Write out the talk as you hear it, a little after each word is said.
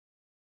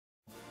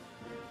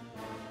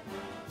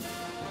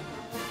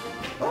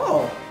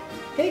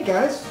Hey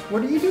guys,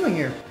 what are you doing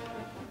here?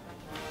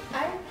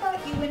 I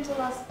thought you went to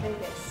Las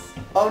Vegas.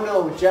 Oh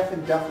no, Jeff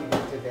and Duffy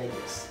went to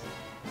Vegas.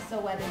 So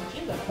why didn't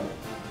you go?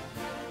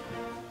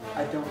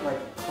 I don't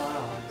like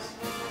clowns.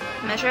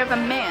 Measure of a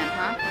man,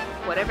 huh?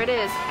 Whatever it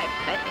is, I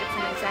bet it's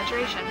an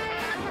exaggeration.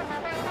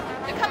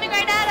 They're coming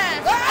right at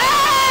us!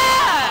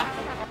 Ah!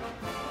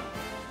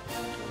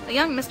 A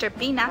young Mr.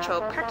 Be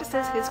Natural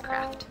practices his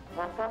craft.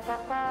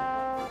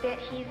 That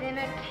he's in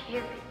a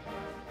tizzy.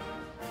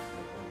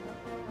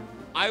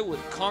 I would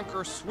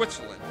conquer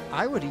Switzerland.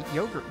 I would eat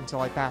yogurt until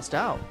I passed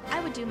out.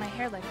 I would do my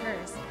hair like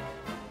hers.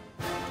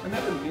 I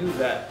never knew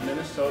that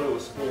Minnesota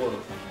was full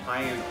of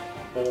iron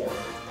ore.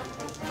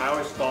 I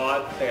always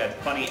thought they had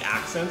funny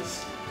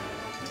accents,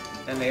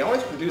 and they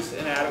always produced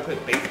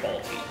inadequate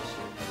baseball teams.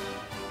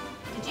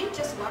 Did you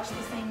just watch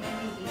the same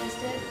movie we just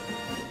did?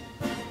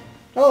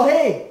 Oh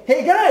hey!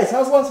 Hey guys,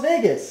 how's Las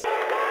Vegas?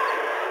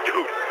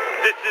 Dude,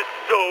 this is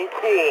so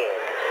cool.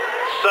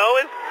 So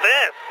is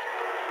this.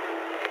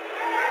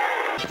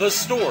 The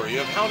story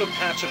of how to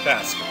patch a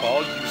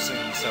basketball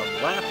using some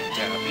Laffy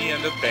Taffy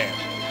and a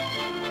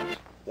Band-Aid.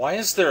 Why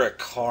is there a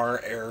car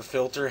air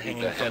filter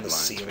hanging from the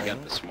ceiling?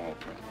 Forget the small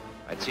print.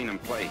 I'd seen him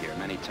play here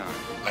many times.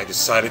 I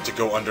decided to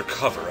go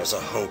undercover as a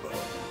hobo.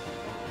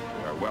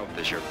 Where wealth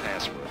is your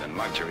password and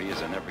luxury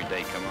is an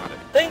everyday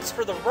commodity. Thanks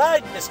for the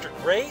ride, Mr.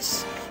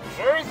 Grace.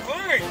 Sure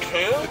thing,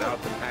 kid.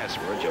 Without the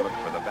password, you look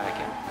for the back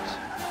entrance.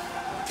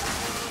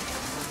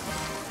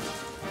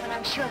 But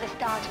I'm sure the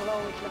stars will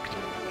always look to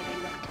you the way they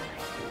look tonight.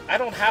 I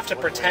don't have to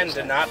pretend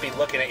to not be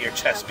looking at your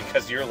chest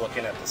because you're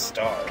looking at the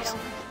stars.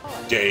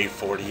 Day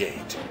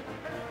 48.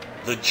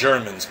 The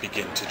Germans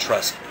begin to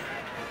trust me.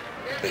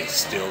 They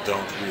still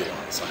don't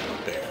realize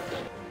I'm a bear.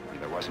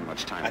 There wasn't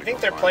much time. I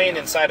think they're playing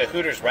inside a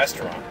Hooters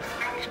restaurant.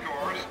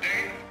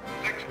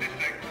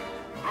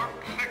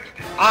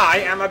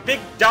 I am a big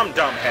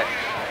dum-dum head.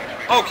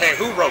 Okay,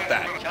 who wrote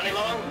that? Johnny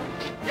Long?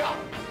 Yeah,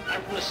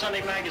 I'm from the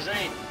Sunday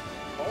magazine.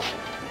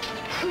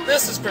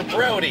 This is for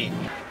Brody.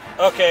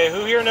 Okay,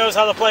 who here knows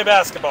how to play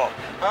basketball?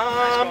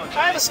 I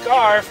have a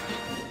scarf.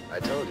 I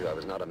told you I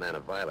was not a man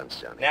of violence,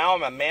 Johnny. Now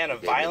I'm a man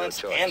of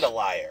violence and a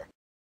liar.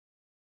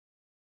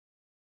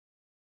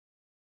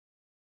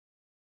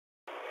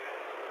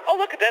 Oh,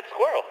 look at that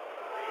squirrel.